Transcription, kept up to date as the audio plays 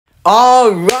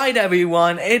Alright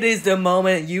everyone, it is the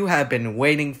moment you have been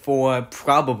waiting for,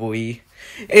 probably.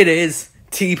 It is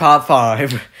TPOT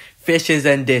 5, Fishes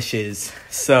and Dishes.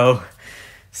 So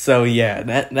yeah,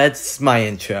 that's my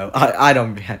intro. I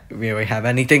don't really have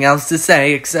anything else to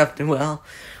say except, well,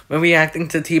 we're reacting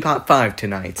to TPOT 5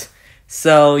 tonight.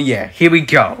 So yeah, here we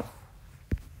go.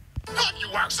 You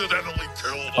accidentally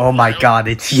killed Oh my god,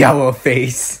 it's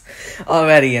Yellowface.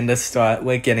 Already in the start,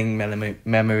 we're getting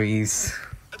memories.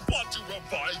 Want to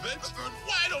revive it? Then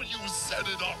why don't you set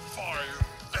it on fire?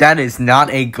 That is not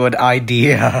a good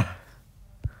idea.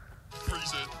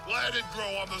 Freeze it, let it grow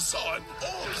on the sun,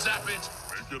 or zap it,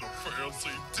 make it a fancy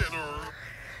dinner.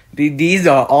 These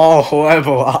are all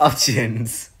horrible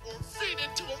options. Or feed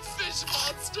it to a fish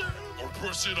monster. Or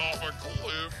push it off a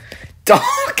cliff. Dog!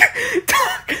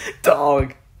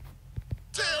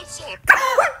 Dance on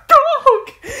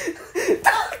Dog!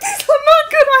 These are not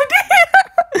good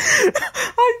ideas!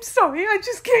 I'm sorry, I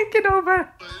just can't get over it.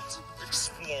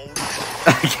 Explode.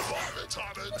 Vomit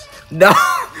on it. No!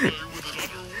 Play with it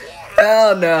underwater.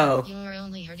 Hell no! You're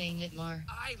only hurting it more.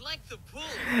 I like the pool.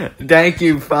 Thank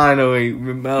you, finally,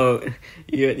 Remote.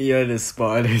 You're the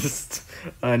smartest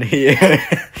on here. I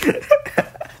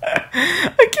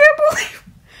can't believe...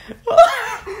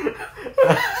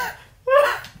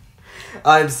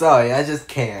 I'm sorry, I just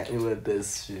can't with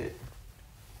this shit.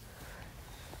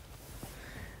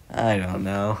 I don't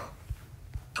know.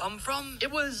 Come from? It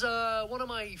was one of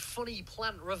my funny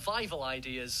plant revival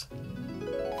ideas.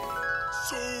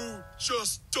 So,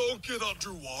 just don't get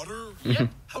underwater? Yep,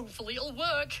 hopefully it'll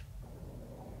work.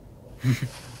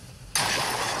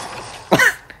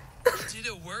 Did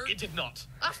it work? It did not.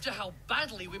 After how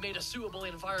badly we made a suitable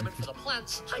environment for the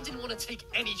plants, I didn't want to take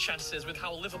any chances with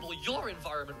how livable your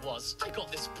environment was. I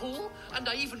got this pool, and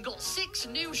I even got 6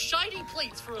 new shiny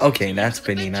plates for us. Okay, that's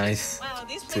pretty nice. Wow,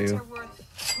 these plates too. are worth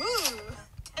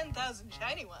 10,000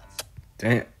 shiny ones.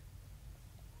 Damn.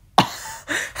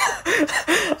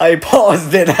 I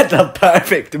paused it at the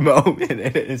perfect moment.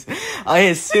 It is. I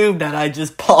assumed that I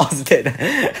just paused it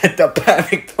at the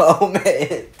perfect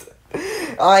moment.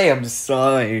 I am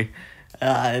sorry.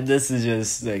 This is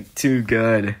just like too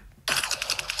good.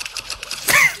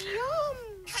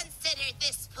 Consider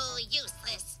this pool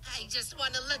useless. I just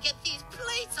want to look at these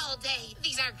plates all day.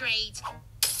 These are great.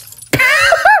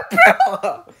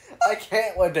 Bro, I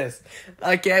can't with this.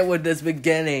 I can't with this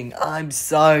beginning. I'm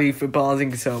sorry for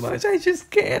pausing so much. I just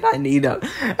can't. I need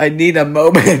a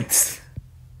moment.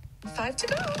 5 to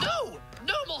go.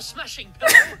 No more smashing.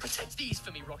 Protect these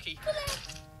for me, Rocky.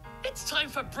 It's time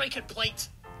for break and plate.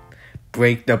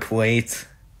 Break the plate.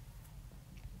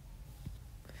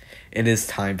 It is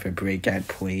time for break and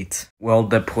plate. Will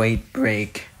the plate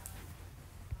break?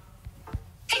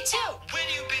 Hey, two.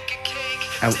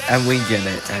 And we get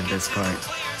it at this part.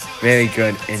 Very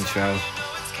good intro.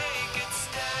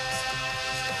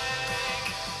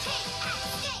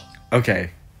 Okay.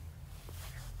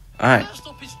 Alright. First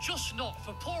up is just not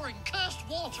for pouring cursed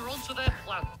water onto their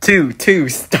plant. Two,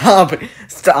 stop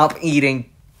eating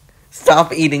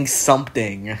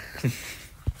something.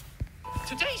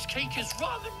 Today's cake is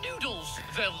ramen noodles.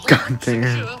 They're God large, damn.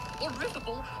 secure,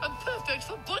 unrippable, and perfect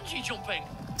for bungee jumping.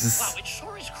 Wow, it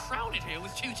sure is crowded here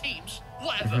with 2 teams.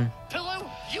 Whatever. Pillow,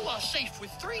 you are safe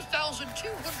with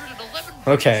 3,211 votes.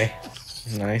 Okay.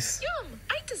 Nice. Yum,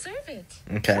 I deserve it.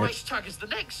 Okay. Price tag is the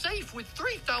next safe with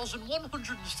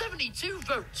 3,172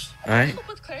 votes. Alright. Help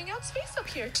with clearing out space up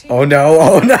here, too. Oh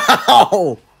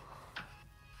no,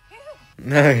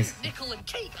 Nice. Nickel and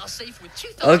Cake are safe with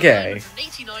Okay.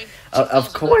 2,989.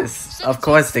 Of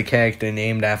course the character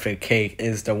named after Cake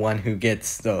is the one who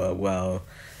gets the,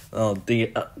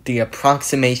 the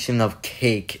approximation of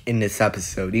cake in this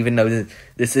episode, even though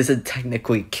this isn't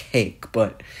technically cake,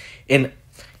 but in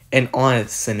an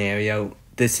honest scenario,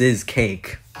 this is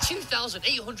cake.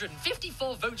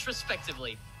 2,854 votes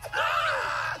respectively.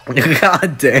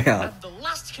 God damn. And the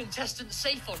last contestant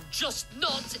safe on Just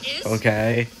Not is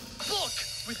Okay. Book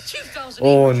with 2,000.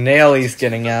 Oh, Nelly's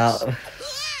getting out.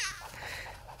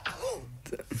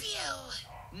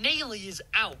 Naily is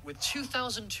out with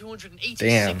 2,286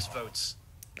 Damn. votes.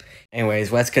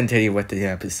 Anyways, let's continue with the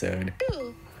episode.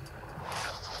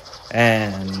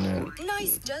 And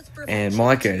Nice death and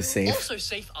Marco is safe. Also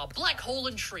safe are Black Hole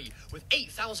and Tree with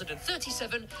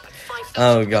 8,037 and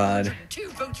Oh god. 5,202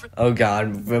 votes. Oh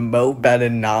god, Remote better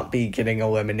not be getting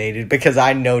eliminated because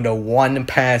I know the one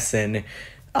person,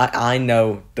 I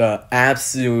know the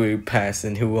absolute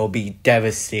person who will be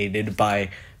devastated by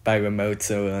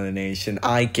Remote's elimination.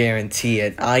 I guarantee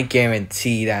it. I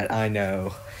guarantee that I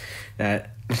know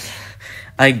that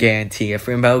I guarantee if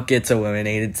Remote gets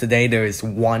eliminated today, there is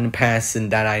one person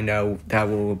that I know that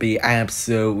will be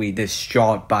absolutely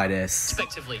distraught by this.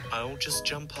 Respectively. I'll just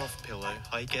jump off, Pillow.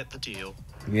 I get the deal.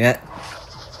 Yeah.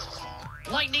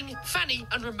 Lightning, Fanny,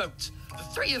 and Remote. The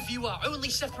three of you are only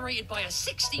separated by a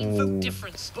 16-vote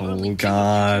difference, but only two of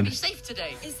you can be safe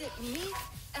today. Is it me?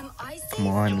 Am I safe? Come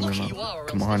on, You're lucky you Remote. are, or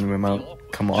Come else on, this would be Remote.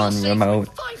 awkward. Come You're on, safe Remote. with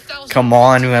 5,000 Come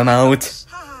on, Remote.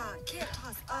 Haha, can't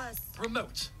toss us.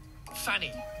 Remote,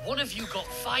 Fanny, one of you got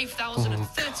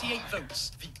 5,038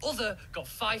 votes. The other got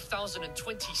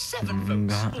 5,027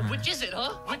 votes. God. Well, which is it,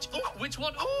 huh? Which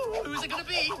one? Oh, who's it gonna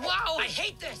be? Wow! I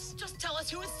hate this. Just tell us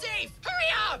who is safe.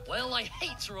 Hurry up! Well, I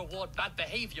hate to reward bad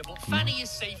behavior, but Fanny is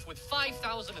safe with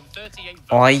 5,038 votes.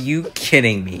 Are you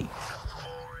kidding me?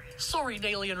 Sorry,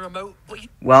 Naily and Remote, but you...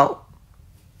 Well,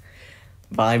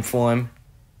 vibe form.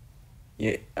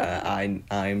 Yeah,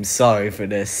 I'm sorry for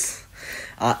this.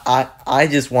 I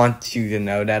just want you to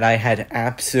know that I had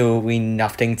absolutely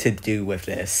nothing to do with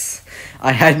this.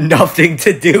 I had nothing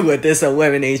to do with this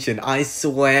elimination. I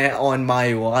swear on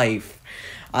my life.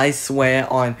 I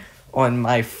swear on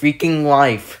my freaking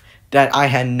life that I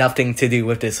had nothing to do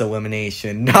with this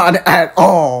elimination. Not at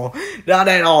all. Not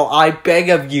at all. I beg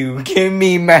of you, give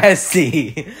me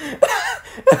mercy.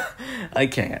 I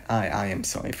can't. I am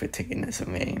sorry for taking this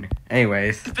in vain.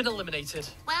 Anyways. You've been eliminated.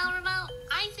 Well, Remote,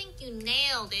 I think you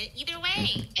nailed it either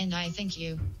way. And I think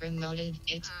you remoted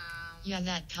it. Yeah,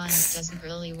 that kind doesn't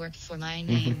really work for my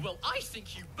name. Well, I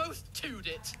think you both toed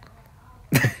it.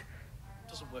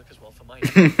 Doesn't work as well for my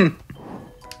name.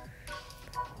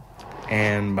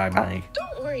 And bye-bye.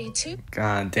 Don't worry, too.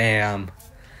 God damn.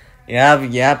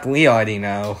 Yep, we already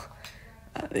know.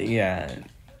 Yeah.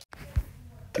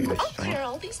 I'll clear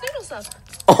all these noodles up.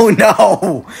 Oh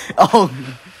no!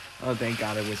 Oh, thank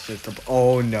God it was just a...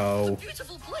 Oh no.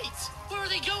 Beautiful plates. Where are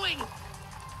they going?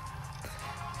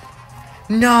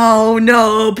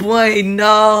 No, play,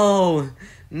 no!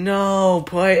 No,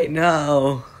 play,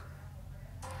 no.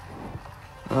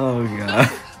 Oh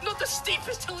God. Not the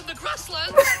steepest hill in the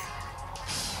grasslands.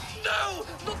 No,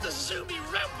 not the zoomy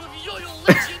ramp of Yoyo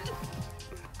Legend.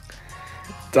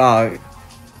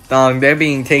 Dog, they're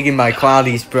being taken by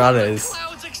Cloudy's brothers.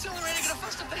 Clouds accelerating at a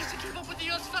faster pace to keep up with the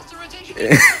Earth's faster rotation.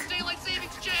 Daylight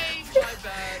savings change. My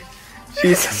bad.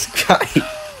 Jesus Christ.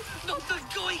 Not the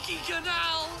Goiki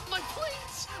Canal. My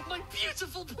plates. My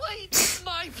beautiful plates.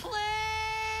 My plates.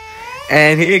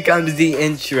 And here comes the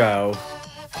intro.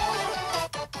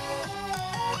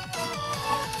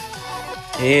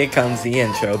 Here comes the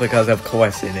intro, because of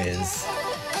course it is.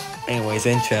 Anyways,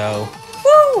 intro.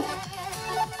 Woo!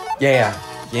 Yeah.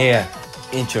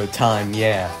 Intro time,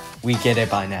 yeah. We get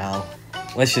it by now.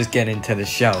 Let's just get into the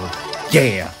show.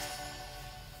 Yeah!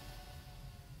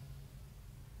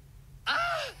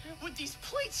 With these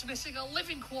plates missing, our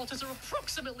living quarters are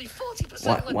approximately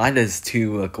 40%. Why does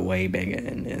 2 look way bigger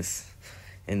in this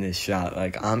shot?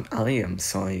 Like, I am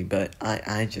sorry, but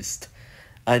I just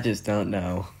don't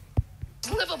know.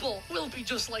 Livable. We'll be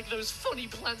just like those funny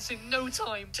plants in no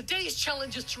time. Today's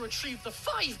challenge is to retrieve the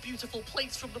 5 beautiful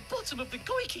plates from the bottom of the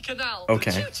Goiki Canal. Okay.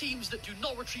 The 2 teams that do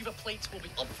not retrieve a plate will be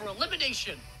up for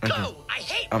elimination. Go! I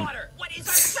hate water! What is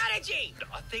our strategy?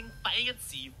 Nothing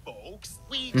fancy, folks.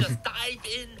 We just dive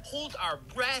in, hold our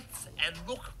breaths, and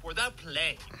look for the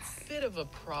plates. Bit of a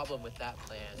problem with that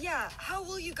plan. Yeah, how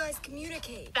will you guys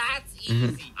communicate? That's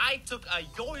easy. I took a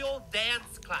yo-yo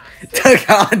dance class.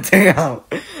 God damn!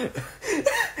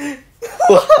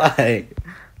 Why?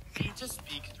 We just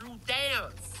speak through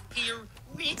dance. Here,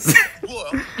 read,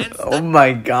 work, and Oh study.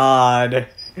 my God.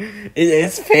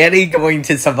 Is Fanny going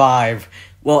to survive?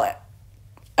 Well,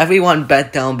 everyone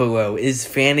bet down below. Is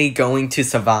Fanny going to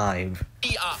survive?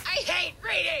 I hate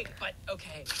reading! But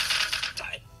okay.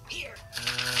 Here.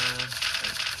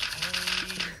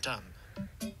 Done.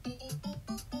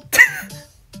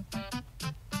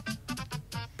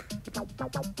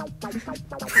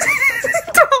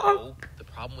 Oh, the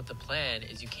problem with the plan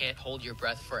is you can't hold your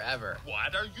breath forever.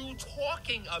 What are you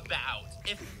talking about?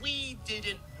 If we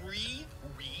didn't breathe,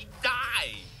 we'd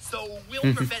die. So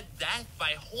we'll prevent death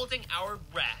by holding our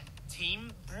breath.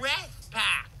 Team Breath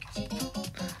Pack.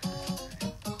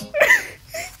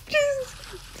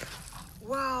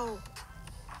 Wow,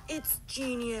 it's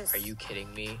genius. Are you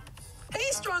kidding me?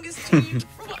 Hey, strongest team!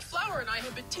 Robot Flower and I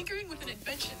have been tinkering with an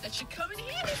invention that should come in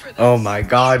handy for this. Oh my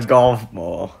God, golf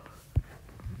ball.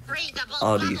 Breathable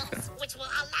All bubbles, these- which will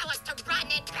allow us to run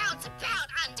and bounce about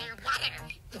underwater.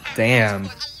 Perfect Damn.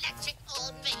 for electric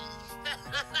old me.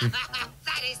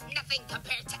 That is nothing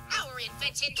compared to our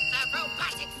invention, the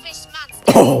robotic fish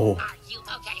monster. Oh. Are you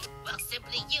okay? We'll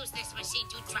simply use this machine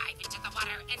to drive into the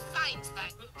water and find the...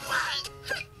 What?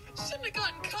 Shouldn't have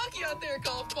gotten cocky out there,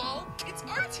 golf ball. It's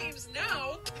our team's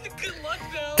now. Good luck,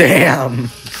 though. Damn.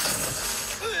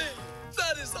 Hey,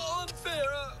 that is unfair.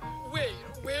 Wait,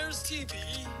 where's TP?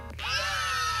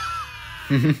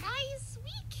 Guys,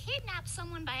 we kidnapped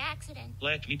someone by accident.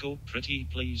 Let me go, pretty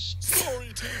please.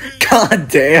 Sorry, TV. God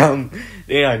damn.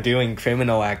 They are doing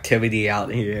criminal activity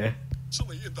out here.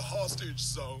 Actually in the hostage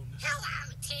zone.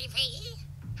 Hello, TV.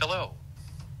 Hello.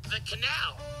 The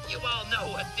canal. You all know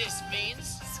what this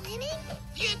means. Swimming?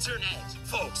 The internet.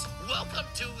 Folks, welcome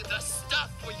to the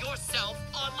Stuff For Yourself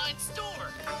online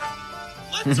store.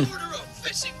 Let's order a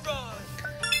fishing rod.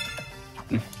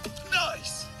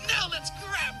 Nice. Now let's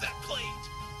grab that plate.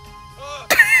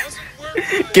 Doesn't work.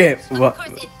 Get Of what?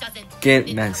 course it doesn't. Get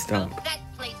It's messed so up. That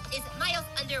plate is miles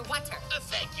underwater.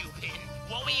 Thank you, Pin.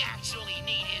 What we actually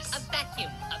need is... A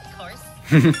vacuum, of course.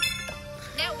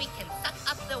 Now we can suck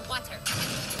up the water.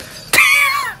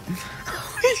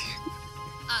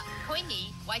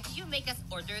 Coiny, why did you make us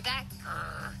order that?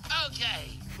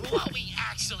 Okay, what we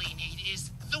actually need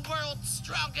is the world's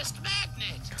strongest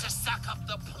magnet to suck up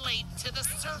the plate to the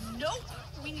surface. Nope.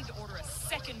 We need to order a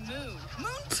second moon.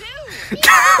 Moon 2.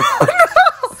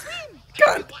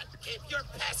 God, What? Keep your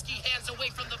pesky hands away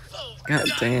from the phone.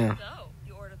 God damn. So,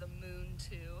 you order the moon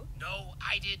 2? No,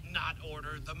 I did not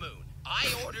order the moon. I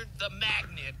ordered the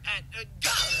magnet at...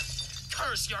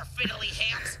 curse your fiddly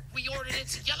hands. We ordered it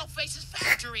to Yellowface's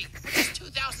factory, which is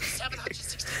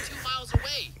 2,762 miles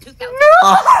away. No!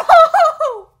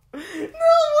 No,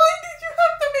 why did you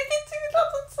have to make it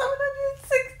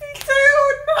 2,762?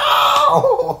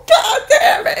 No! God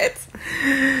damn it!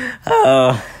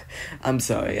 Oh, I'm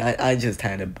sorry. I just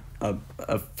had a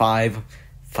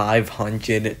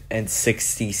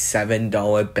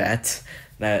 $567 bet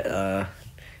that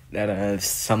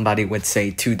somebody would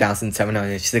say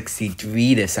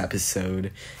 2,763 this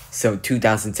episode, so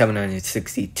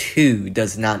 2,762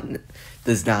 does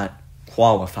not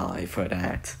qualify for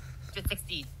that.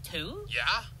 62? Yeah?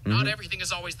 Not everything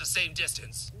is always the same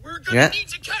distance. We're gonna need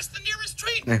to catch the nearest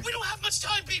train. We don't have much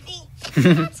time, people.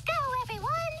 Let's go, everyone.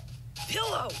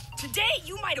 Pillow, today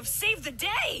you might have saved the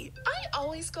day. I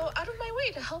always go out of my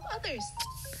way to help others.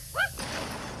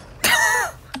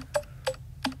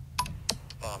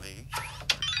 Mommy.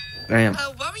 Damn.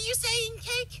 What were you saying,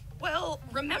 Cake? Well,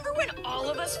 remember when all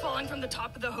of us falling from the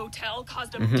top of the hotel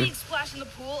caused a big splash in the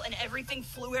pool and everything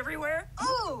flew everywhere?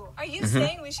 Oh, are you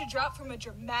saying we should drop from a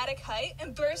dramatic height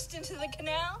and burst into the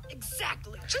canal?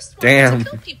 Exactly. Just wanted Damn. to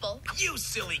kill people. You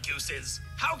silly gooses.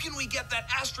 How can we get that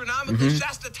astronomically,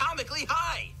 shastatomically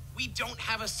high? We don't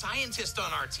have a scientist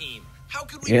on our team. How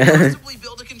could we possibly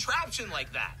build a contraption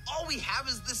like that? All we have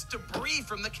is this debris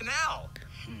from the canal.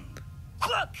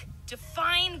 Look,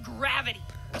 define gravity.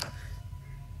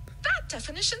 That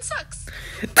definition sucks.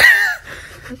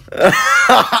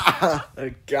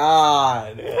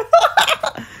 God.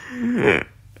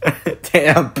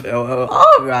 Damn, Pillow.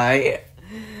 Alright.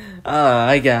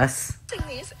 I guess. Sing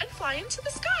these and fly into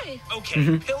the sky.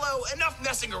 Okay, Pillow, enough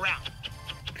messing around.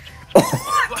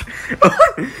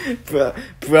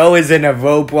 Bro is in a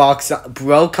Roblox.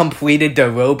 Bro completed the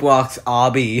Roblox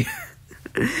obby.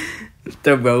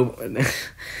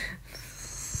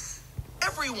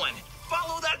 Everyone,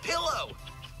 follow that pillow.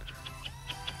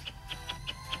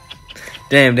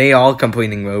 Damn, they all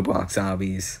completing Roblox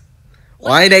obbies.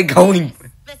 Why are they going?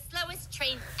 The slowest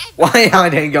train ever. Why are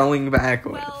they going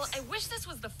backwards? Well, I wish this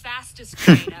was the fastest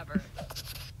train ever.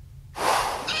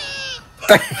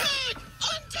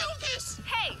 Undo this.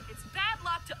 Hey, it's bad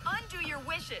luck to undo your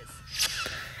wishes.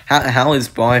 How is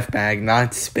Barf Bag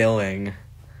not spilling?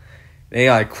 They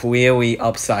are clearly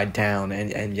upside down,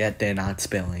 and yet they're not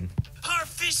spilling. Our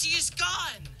fishy is gone.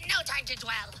 No time to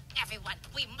dwell. Everyone,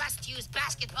 we must use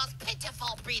basketball's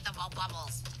pitiful breathable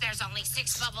bubbles. There's only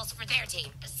 6 bubbles for their team,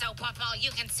 so Puffball,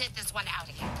 you can sit this one out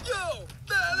again. Yo,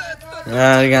 that's the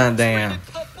Oh, god damn.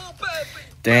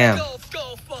 Damn.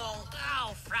 Golf ball.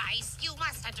 Oh, Fries, you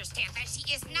must understand that she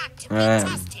is not to be Right.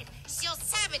 trusted. She'll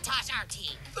sabotage our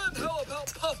team. Then how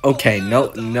about Puff Okay,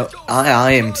 no,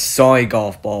 I am sorry,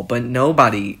 Golf Ball, but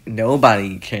nobody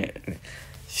can.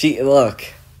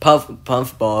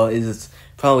 Puffball is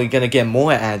probably gonna get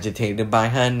more agitated by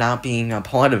her not being a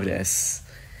part of this.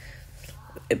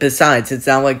 Besides, it's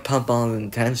not like Puffball is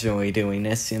intentionally doing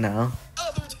this, you know?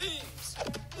 Other teams.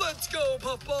 Let's go,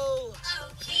 Puffball.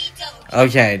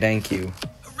 Okay, thank you.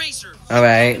 Eraser.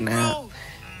 Alright, now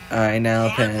Pen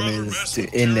is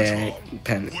in there.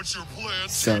 Pen. What's your plan,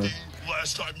 So- TV?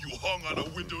 Last time you hung on a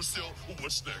windowsill.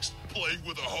 What's next? Playing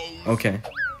with a hose? Okay.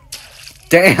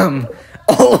 Damn!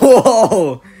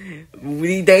 Oh!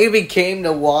 They became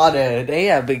the water. They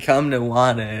have become the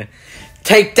water.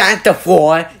 Take that, the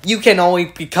floor. You can only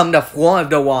become the floor of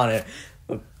the water.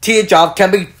 Teardrop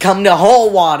can become the whole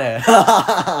water.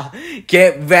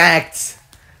 Get wrecked.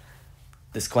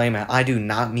 Disclaimer, I do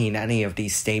not mean any of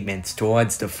these statements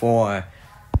towards the floor.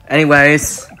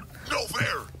 Anyways. No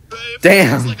fair. Damn.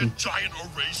 If it was like a giant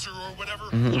eraser or whatever,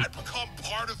 I'd become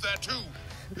part of that too.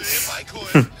 If I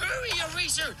could. Hurry,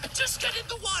 Eraser! Just get in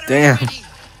the water Damn. already!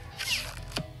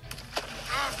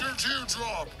 After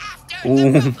Teardrop. After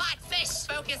the robot fish.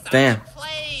 Focus on Damn. the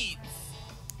plates.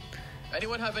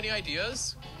 Anyone have any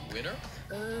ideas? Winner?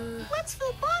 Let's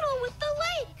fill bottle with the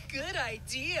lake. Good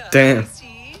idea. Damn.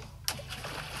 See?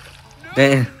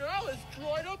 Damn. Now it's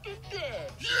dried up and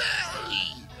dead.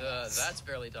 That's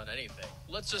barely done anything.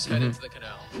 Let's just head into the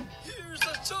canal. Here's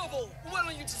the trouble. Why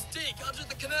don't you just dig under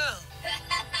the canal?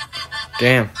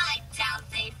 Damn. I doubt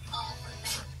they'd fall for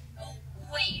that. Oh,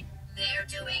 wait, they're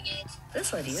doing it.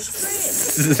 This idea's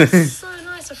brilliant. So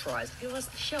nice a fries. Give us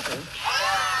the shovel.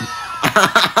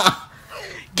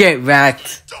 Get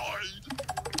wrecked.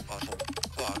 Puzzle,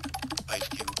 clock, ice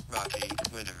cube, Rocky,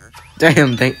 winner.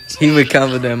 Damn, he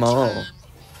recovered them all.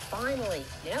 Finally,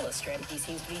 now the strategy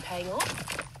seems to be paying off.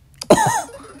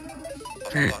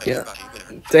 Yeah.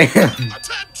 Damn.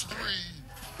 Attempt 3.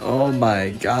 Oh my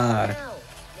god.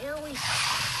 Now we...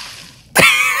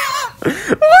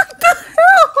 What the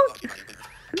hell?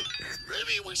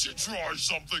 Maybe we should try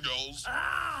something else.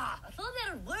 I thought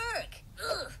that'd work.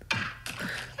 Ugh.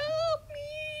 Help me!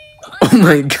 Oh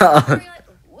my god.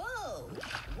 Whoa,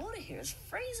 water here is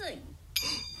freezing.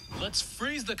 Let's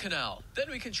freeze the canal. Then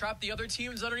we can trap the other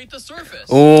teams underneath the surface.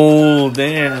 Oh,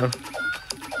 damn.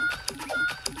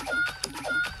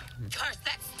 Curse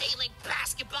that stealing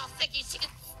basketball thinking she can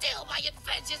steal my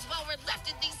inventions while we're left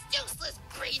in these useless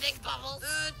breathing bubbles.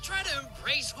 Try to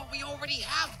embrace what we already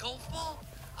have, Golf Ball.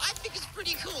 I think it's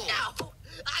pretty cool. No,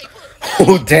 I will.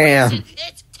 Oh, damn.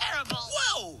 It's terrible.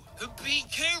 Whoa! Be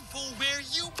careful where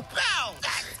you bounce.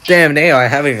 Damn, they are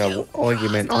having an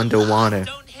argument underwater.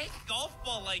 Don't hit Golf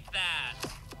Ball like that.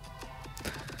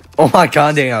 Oh my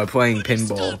god, they are playing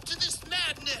pinball. Stop to this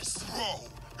madness. Bro,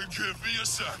 give me a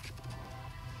sec.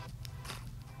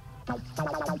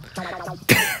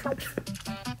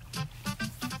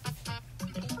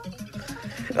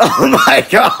 Oh my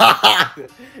god!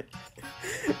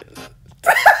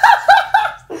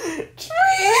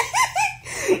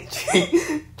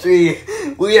 Tree,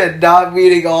 we are not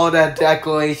reading all that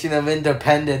Declaration of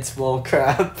Independence bull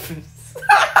crap.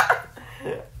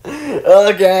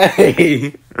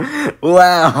 Okay.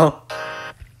 Wow.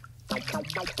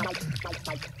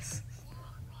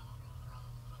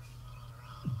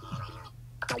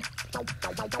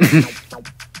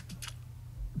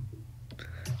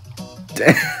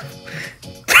 Damn.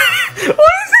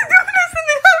 Why is it doing this in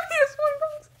the happiest one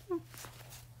possible?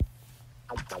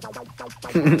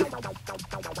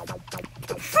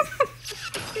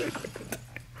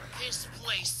 This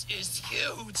place is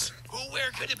huge.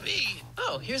 Where could it be?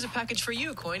 Oh, here's a package for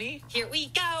you, Coiny. Here we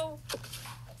go.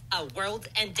 A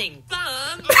world-ending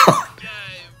bomb.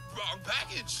 Wrong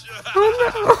package.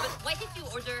 Why did you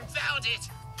order? Found it.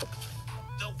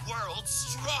 The world's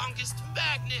strongest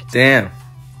magnet. Damn.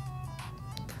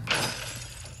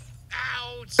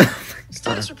 Ouch.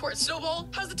 Status report, Snowball.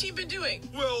 How's the team been doing?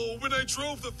 Well, when I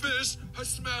drove the fish, I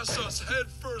smashed us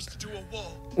head first into a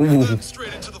wall, Ooh. then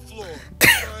straight into the floor.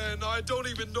 And I don't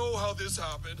even know how this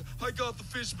happened. I got the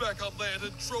fish back on land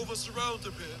and drove us around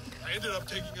a bit. I ended up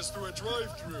taking us through a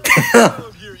drive-through.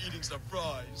 I'm here eating some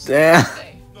fries. Damn.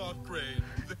 Not great.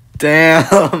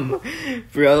 Damn.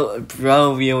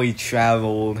 Bro really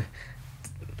traveled.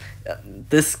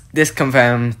 This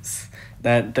confirms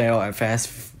that there are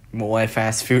more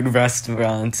fast food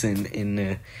restaurants in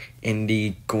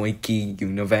the Goiki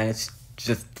universe,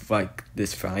 just like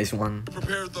this fries one.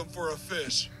 Prepared them for a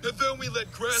fish. And then we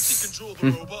let Grassy control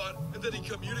the robot, and then he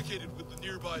communicated with the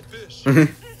nearby fish.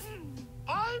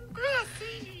 I'm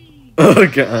Grassy! Oh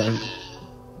god.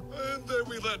 And then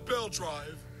we let Belle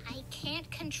drive. I can't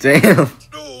control. Damn.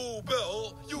 No,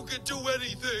 Belle, you can do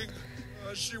anything.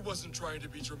 She wasn't trying to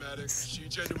be dramatic. She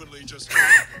genuinely just...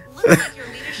 Looks like your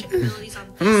leadership abilities on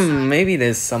this side. Maybe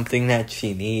there's something that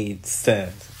she needs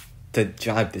to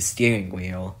drive the steering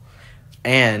wheel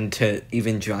and to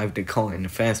even drive the car in the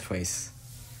first place.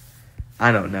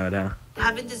 I don't know though.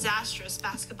 I've been disastrous,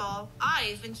 basketball.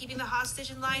 I've been keeping the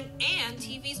hostage in line, and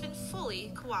TV's been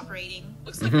fully cooperating.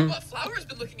 Looks like Robot Flower's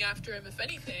been looking after him, if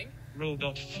anything.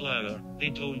 Robot Flower, they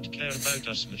don't care about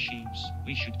us machines.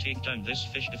 We should take down this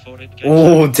fish before it gets...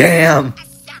 Oh damn!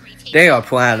 They are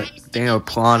plotting. They are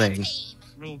plotting.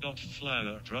 robot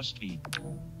flower, trust me.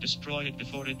 Destroy it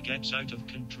before it gets out of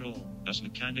control. Us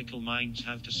mechanical minds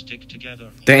have to stick together.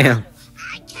 Damn.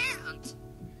 I can't.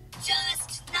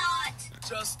 Just not.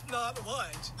 Just not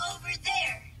what? Over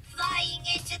there. Flying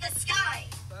into the sky.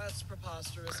 That's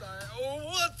preposterous.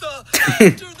 What the?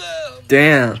 After them!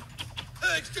 Damn.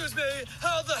 Excuse me,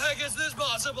 how the heck is this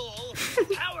possible?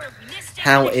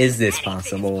 How is this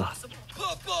possible?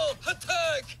 Puffball,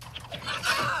 attack!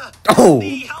 Oh!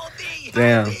 Healthy!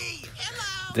 Damn.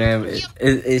 Damn. Is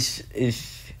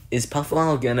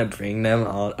Puffball gonna bring them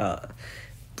all up?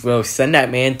 Bro, send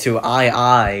that man to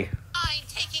I. I'm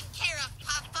taking care of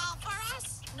Puffball for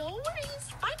us. No worries.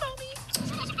 Bye, mommy.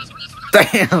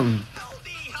 Damn.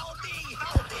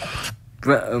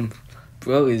 Healthy!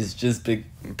 Bro is just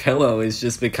Pillow is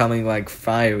just becoming like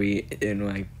fiery in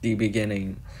like the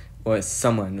beginning, or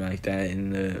someone like that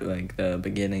in the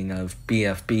beginning of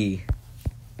BFB.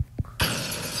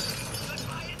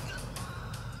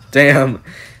 Damn,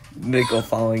 Nickel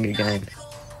falling again.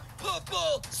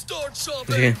 Puffball, start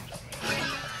something!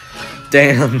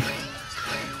 Damn,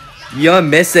 you're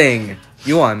missing.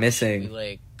 You are missing. Should we,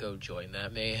 like, go join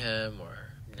that mayhem,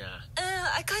 or nah?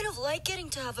 I kind of like getting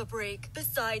to have a break.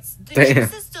 Besides, the Damn.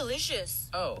 cheese is delicious.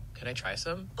 Oh, can I try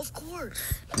some? Of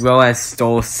course. Bro has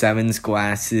stole 7's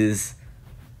glasses.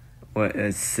 What,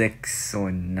 6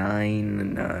 or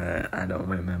 9? I don't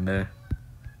remember.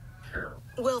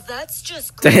 Well, that's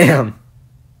just cool. Damn.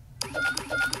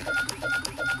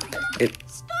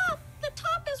 Stop! The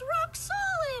top is rock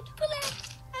solid.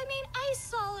 I mean, ice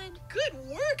solid. Good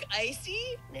work,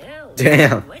 Icy. Now,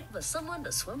 Damn. wait for someone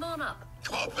to swim on up.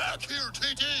 Come back here,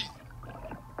 TT!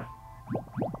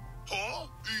 Huh?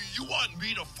 You want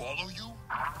me to follow you?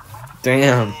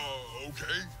 Damn.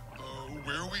 Okay.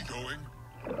 Where are we going?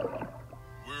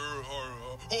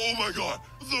 Oh my god!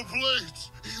 The plates!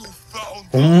 You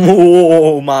found them!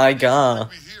 Oh my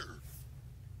god.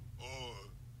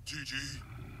 TT?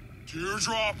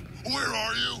 Teardrop? Where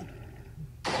are you?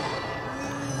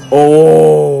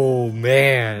 Oh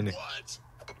man.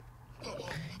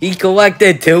 He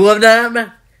collected 2 of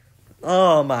them?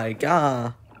 Oh my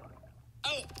god.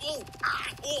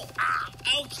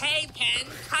 Okay, Pen.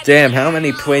 Damn, how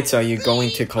many plates are you going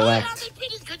to collect? I've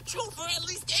been in control for at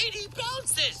least 80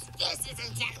 bounces. This is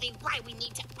exactly why we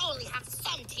need to only have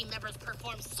some team members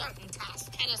perform certain tasks.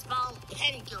 Tennis ball,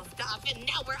 Pen goofed off, and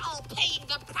now we're all paying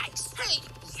the price. Hey,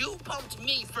 you bumped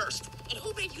me first. And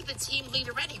who made you the team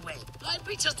leader anyway? I'd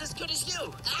be just as good as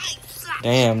you. I suck.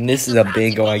 Damn, this is a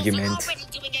big argument. Already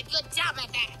doing a good job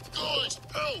at that. Guys,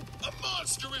 help! A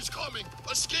monster is coming!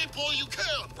 Escape while you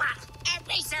can!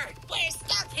 Eraser, we're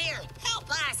stuck here. Help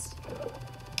us.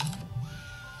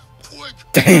 Quick!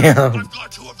 Damn. I've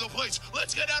got 2 of the plates.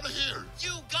 Let's get out of here!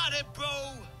 You got it, bro.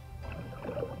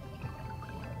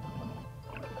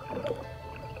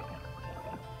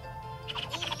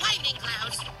 Lightning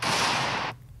clouds.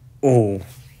 Oh.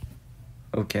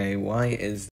 Okay, why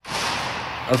is...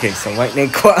 Okay, so lightning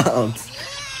clouds.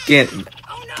 Get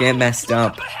messed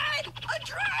up.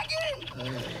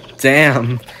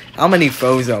 Damn. How many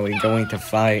foes are we going to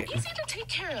fight? Easy to take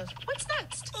care of. What's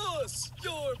next? Us,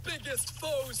 your biggest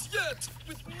foes yet.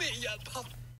 With me and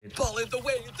Puffball in the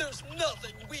way, there's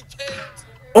nothing we can't.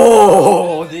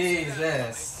 Oh,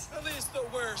 Jesus. At least the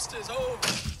worst is over.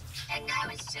 And now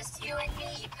it's just you and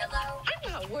me, Pillow.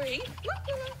 I'm not worried.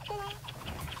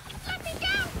 Let me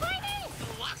down, Courtney!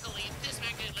 Luckily, this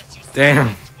magnet lets you Damn.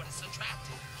 what is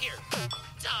subtracted. Here,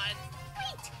 done.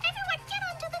 Wait, everyone get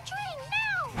onto the train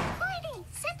now. Courtney,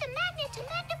 set the magnet to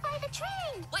magnify the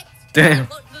train. What? Damn. It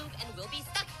won't move and we'll be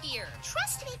stuck here.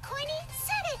 Trust me, Courtney.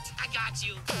 Set it. I got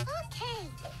you. Okay.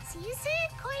 See you soon,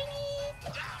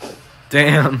 Courtney.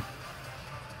 Damn.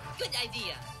 Good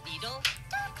idea, Beetle.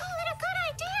 Don't call it a good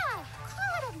idea.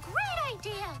 Call it a great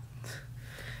idea.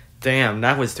 Damn,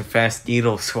 that was the first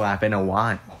needle slap in a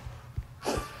while.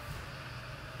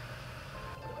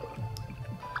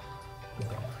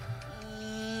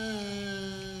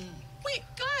 Wait,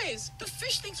 guys! The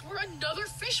fish thinks we're another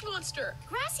fish monster!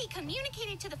 Grassy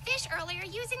communicated to the fish earlier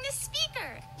using this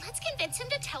speaker. Let's convince him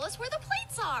to tell us where the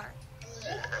plates are.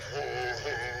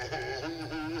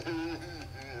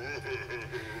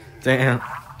 Damn.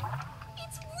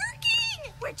 It's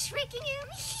working! We're tricking him.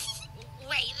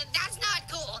 Wait, that's not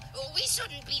cool. We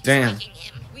shouldn't be Damn. tricking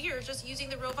him. We are just using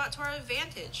the robot to our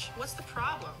advantage. What's the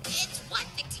problem? It's one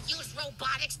thing to use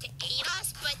robotics to aid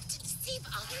us, but to deceive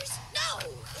others? No,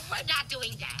 we're not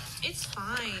doing that. It's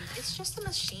fine. It's just a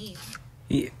machine.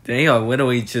 They are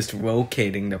literally just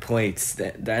rotating the plates.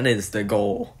 That is the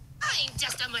goal. I'm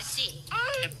just a machine.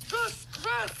 I'm just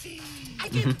Grassy. I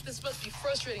get this must be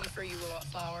frustrating frustrating for you,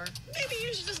 Flower. Maybe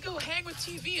you should just go hang with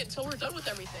TV until we're done with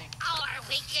everything. Or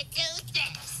we could do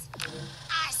this.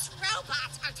 Us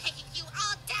robots are taking you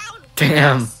all down.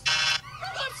 Damn.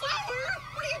 Robot Flower,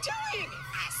 what are you doing?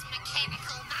 Us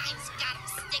mechanical minds gotta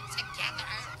stick together.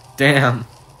 Damn.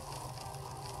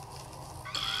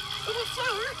 Robot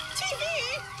Flower, TV,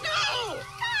 no!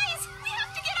 Guys, we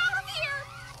have to get out of here.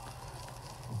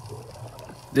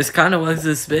 This kind of was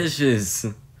suspicious.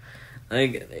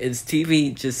 Like, is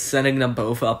TV just setting them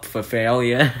both up for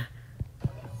failure?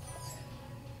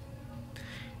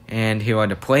 And here are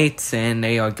the plates, and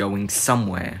they are going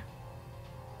somewhere.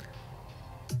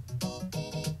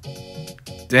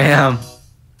 Damn.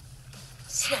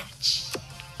 Snatch.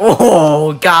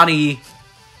 Oh, Gotti.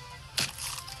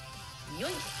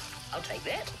 Yoink. I'll take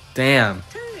that. Damn.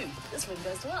 Two. This one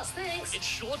goes to us, thanks. It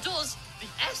sure does. The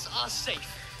S are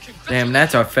safe. Damn,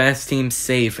 that's our first team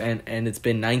safe, and it's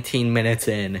been 19 minutes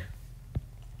in.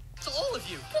 To all of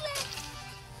you.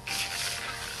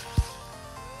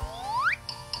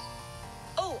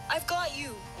 Oh, I've got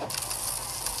you.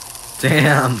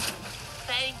 Damn.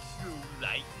 Thank you,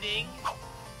 Lightning.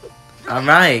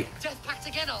 Alright. Death Pact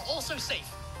again are also safe.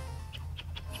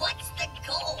 What's the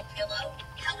goal, Pillow?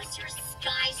 How is your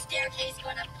sky staircase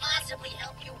going to possibly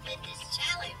help you win this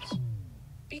challenge?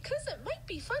 Because it might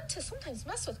be fun to sometimes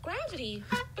mess with gravity,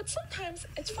 but sometimes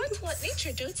it's fun to let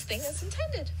nature do its thing as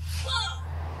intended. Whoa!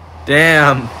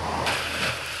 Damn.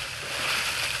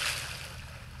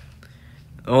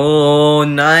 Oh,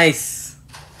 nice.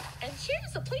 And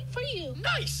here's a plate for you.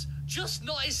 Nice, just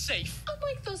not as safe.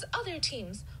 Unlike those other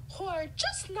teams, who are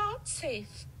just not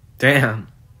safe. Damn.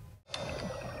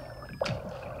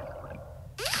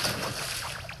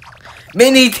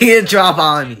 Mini teardrop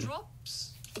on me. Teardrops?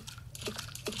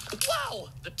 Wow,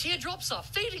 the teardrops are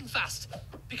fading fast.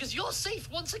 Because you're safe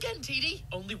once again, TD.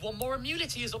 Only one more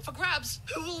immunity is up for grabs.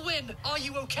 Who will win? Are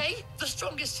you okay? The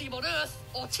strongest team on Earth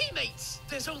or teammates?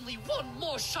 There's only one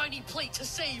more shiny plate to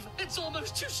save. It's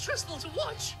almost too stressful to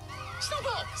watch.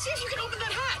 Snowball, see if you can open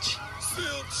that hatch.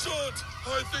 Sealed shut.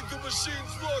 I think the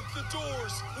machines locked the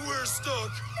doors. We're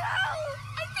stuck. No!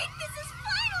 I think this is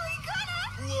finally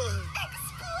gonna What?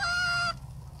 explode!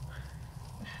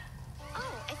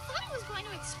 Oh, I thought it was going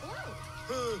to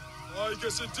explode. I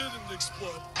guess it didn't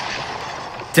explode.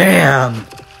 Damn.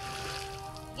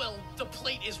 Well, the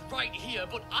plate is right here,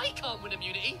 but I can't win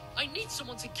immunity. I need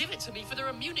someone to give it to me for their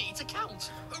immunity to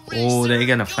count. Oh, they're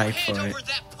gonna Go fight hand for over it.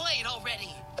 that plate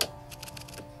already.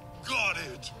 Got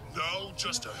it. Now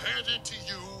just to hand it to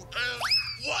you and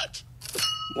what?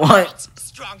 What?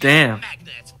 Strongest Damn.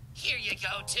 magnet. Here you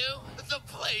go, too. The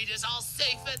plate is all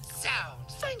safe and sound.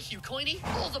 Thank you, Coiny.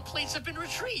 All the plates have been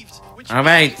retrieved. Which All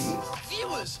right. means,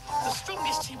 viewers, the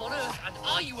strongest team on Earth and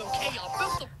Are You Okay are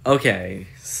both the... Okay,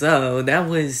 so that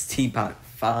was TPOT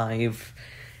 5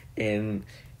 in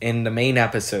the main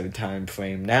episode time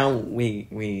frame. Now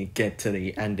we get to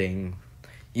the ending.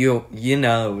 You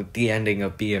know the ending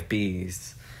of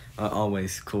BFBs are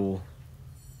always cool.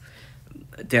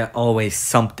 They're always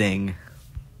something.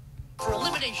 For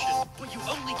elimination, but you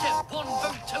only get one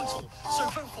vote total. So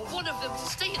vote for one of them to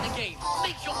stay in the game.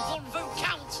 Make your one vote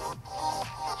count.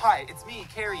 Hi, it's me,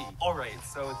 Carrie. All right,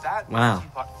 so that Wow. was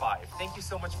TPOT 5. Thank you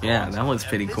so much for Yeah, watching. that was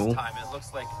pretty and cool. This time it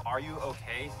looks like Are You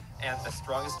Okay and the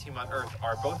strongest team on Earth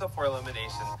are both up for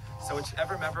elimination. So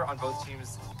whichever member on both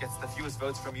teams gets the fewest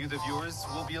votes from you, the viewers,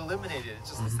 will be eliminated.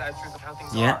 It's just the sad truth of how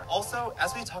things Yeah. are. Also,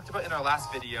 as we talked about in our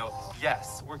last video,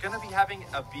 yes, we're going to be having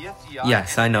a BFDI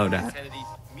Yes, and I know Insanity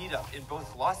that. meetup in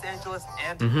both Los Angeles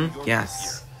and New York Yes. this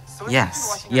year. So if Yes, you've been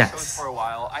watching our yes. shows for a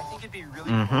while, I think it'd be really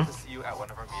cool to see you at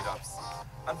one of our meetups.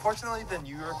 Unfortunately, the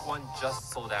New York one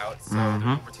just sold out, so there are no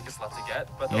more tickets left to get,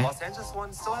 but the Yeah. Los Angeles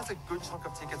one still has a good chunk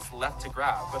of tickets left to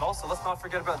grab. But also, let's not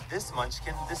forget about this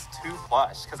munchkin, this 2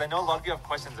 plush, because I know a lot of you have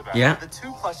questions about Yeah. it. The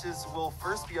 2 plushes will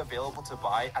first be available to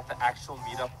buy at the actual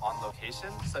meetup on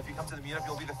location, so if you come to the meetup,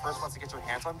 you'll be the first ones to get your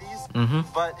hands on these.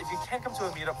 But if you can't come to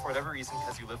a meetup for whatever reason,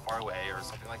 because you live far away or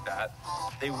something like that,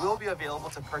 they will be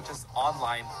available to purchase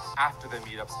online after the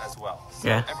meetups as well. So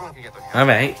Yeah. everyone can get their hands All on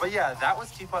it. right. But yeah, that was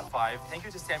TPOT 5. Thank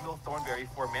you to Samuel Thornberry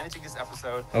for managing this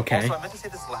episode. Okay. Also, I meant to say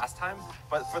this last time,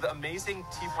 but for the amazing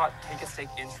Teapot Cake a Steak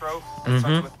intro that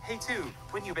starts with "Hey 2,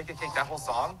 when you bake a cake," that whole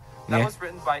song, that Yeah. was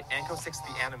written by Anko6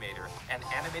 the animator and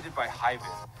animated by Hyven.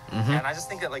 And I just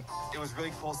think that it was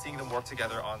really cool seeing them work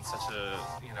together on such a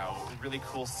really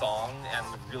cool song and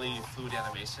really fluid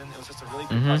animation. It was just a really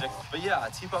good project. But yeah,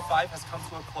 Teapot 5 has come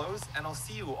to a close, and I'll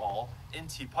see you all in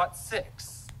Teapot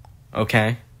 6.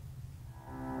 Okay.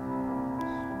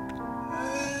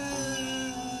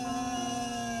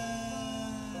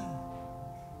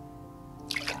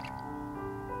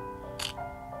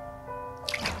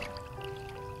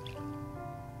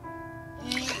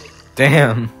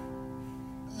 Damn.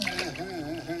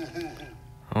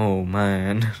 Oh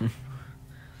man.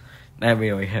 That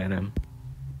really hit him.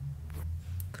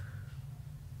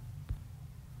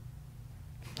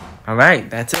 Alright,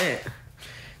 that's it.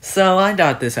 So I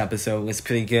thought this episode was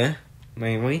pretty good,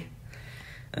 mainly.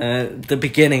 The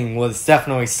beginning was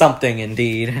definitely something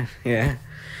indeed. Yeah.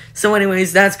 So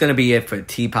anyways, that's gonna be it for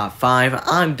TPOT 5.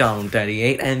 I'm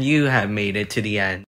Donald38, and you have made it to the end.